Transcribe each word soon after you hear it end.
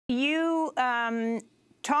You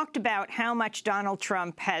talked about how much Donald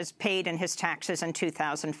Trump has paid in his taxes in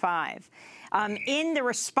 2005. In the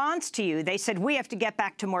response to you, they said, we have to get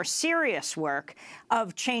back to more serious work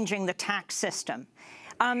of changing the tax system.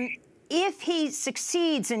 If he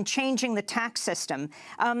succeeds in changing the tax system,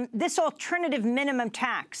 this alternative minimum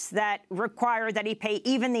tax that required that he pay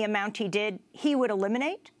even the amount he did, he would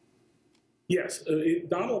eliminate? Yes.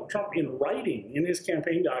 Donald Trump, in writing in his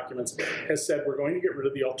campaign documents, has said we're going to get rid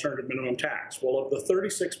of the alternative minimum tax. Well, of the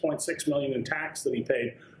 $36.6 million in tax that he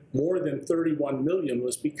paid, more than $31 million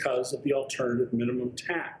was because of the alternative minimum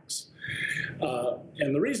tax.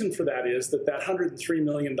 And the reason for that is that $103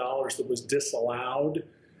 million that was disallowed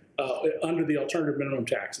under the alternative minimum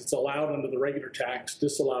tax, it's allowed under the regular tax,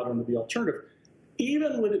 disallowed under the alternative.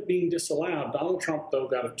 Even with it being disallowed, Donald Trump, though,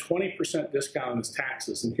 got a 20% discount on his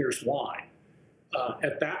taxes, and here's why.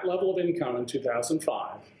 At that level of income in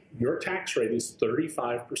 2005, your tax rate is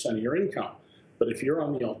 35% of your income. But if you're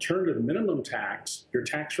on the alternative minimum tax, your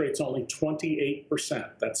tax rate's only 28%.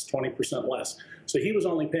 That's 20% less. So he was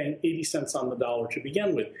only paying 80 cents on the dollar to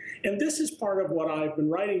begin with. And this is part of what I've been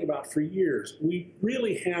writing about for years. We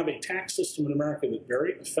really have a tax system in America that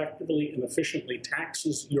very effectively and efficiently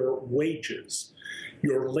taxes your wages,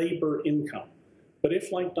 your labor income. But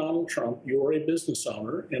if, like Donald Trump, you're a business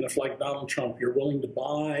owner, and if, like Donald Trump, you're willing to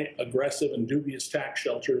buy aggressive and dubious tax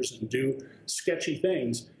shelters and do sketchy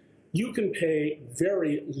things, you can pay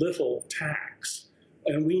very little tax.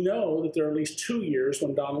 And we know that there are at least 2 years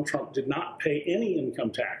when Donald Trump did not pay any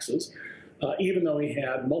income taxes, even though he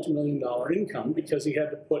had multi-million-dollar income, because he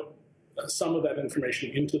had to put some of that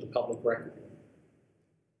information into the public record.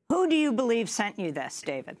 Who do you believe sent you this,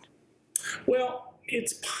 David? Well,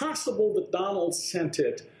 it's possible that Donald sent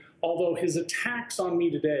it, although his attacks on me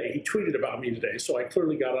today, he tweeted about me today, so I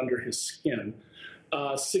clearly got under his skin,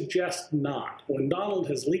 suggest not. When Donald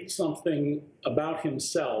has leaked something about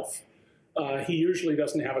himself, he usually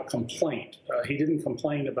doesn't have a complaint. He didn't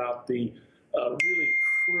complain about the really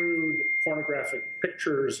crude pornographic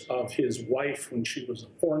pictures of his wife when she was a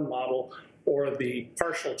porn model, or the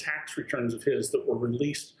partial tax returns of his that were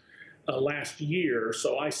released last year,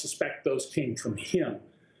 so I suspect those came from him.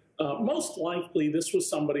 Most likely, this was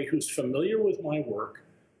somebody who's familiar with my work,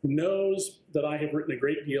 knows that I have written a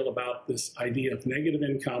great deal about this idea of negative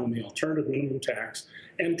income and the alternative minimum tax,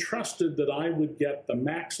 and trusted that I would get the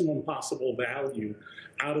maximum possible value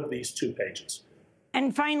out of these 2 pages.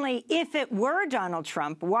 And finally, if it were Donald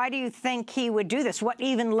Trump, why do you think he would do this? What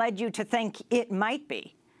even led you to think it might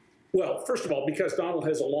be? Well, first of all, because Donald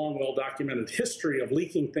has a long, well-documented history of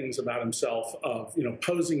leaking things about himself, of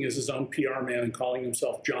posing as his own PR man and calling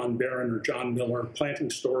himself John Barron or John Miller, planting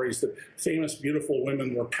stories that famous, beautiful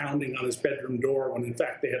women were pounding on his bedroom door when, in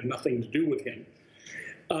fact, they had nothing to do with him.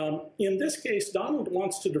 In this case, Donald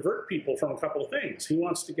wants to divert people from a couple of things. He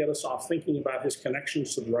wants to get us off thinking about his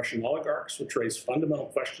connections to the Russian oligarchs, which raise fundamental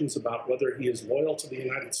questions about whether he is loyal to the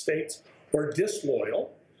United States or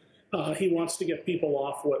disloyal. He wants to get people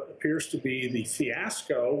off what appears to be the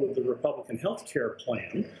fiasco with the Republican health care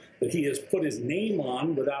plan that he has put his name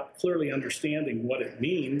on without clearly understanding what it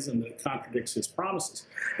means and that it contradicts his promises,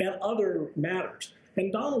 and other matters.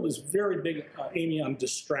 And Donald is very big, Amy, on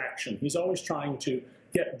distraction. He's always trying to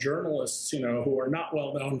get journalists, who are not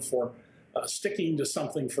well known for sticking to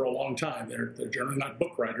something for a long time. They're generally not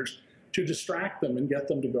book writers, to distract them and get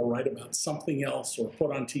them to go write about something else or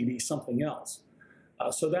put on TV something else.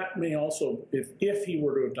 So that may also, if he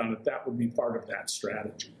were to have done it, that would be part of that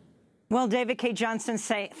strategy. Well, David Cay Johnston,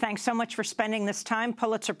 thanks so much for spending this time.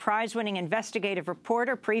 Pulitzer Prize-winning investigative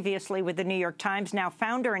reporter, previously with the New York Times, now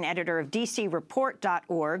founder and editor of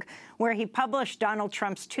DCReport.org, where he published Donald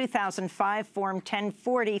Trump's 2005 Form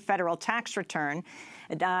 1040 federal tax return.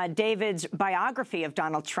 David's biography of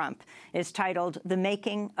Donald Trump is titled The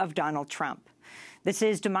Making of Donald Trump. This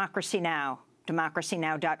is Democracy Now!,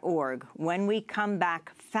 democracynow.org. When we come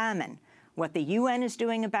back, famine, what the UN is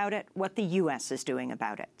doing about it, what the U.S. is doing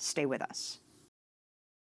about it. Stay with us.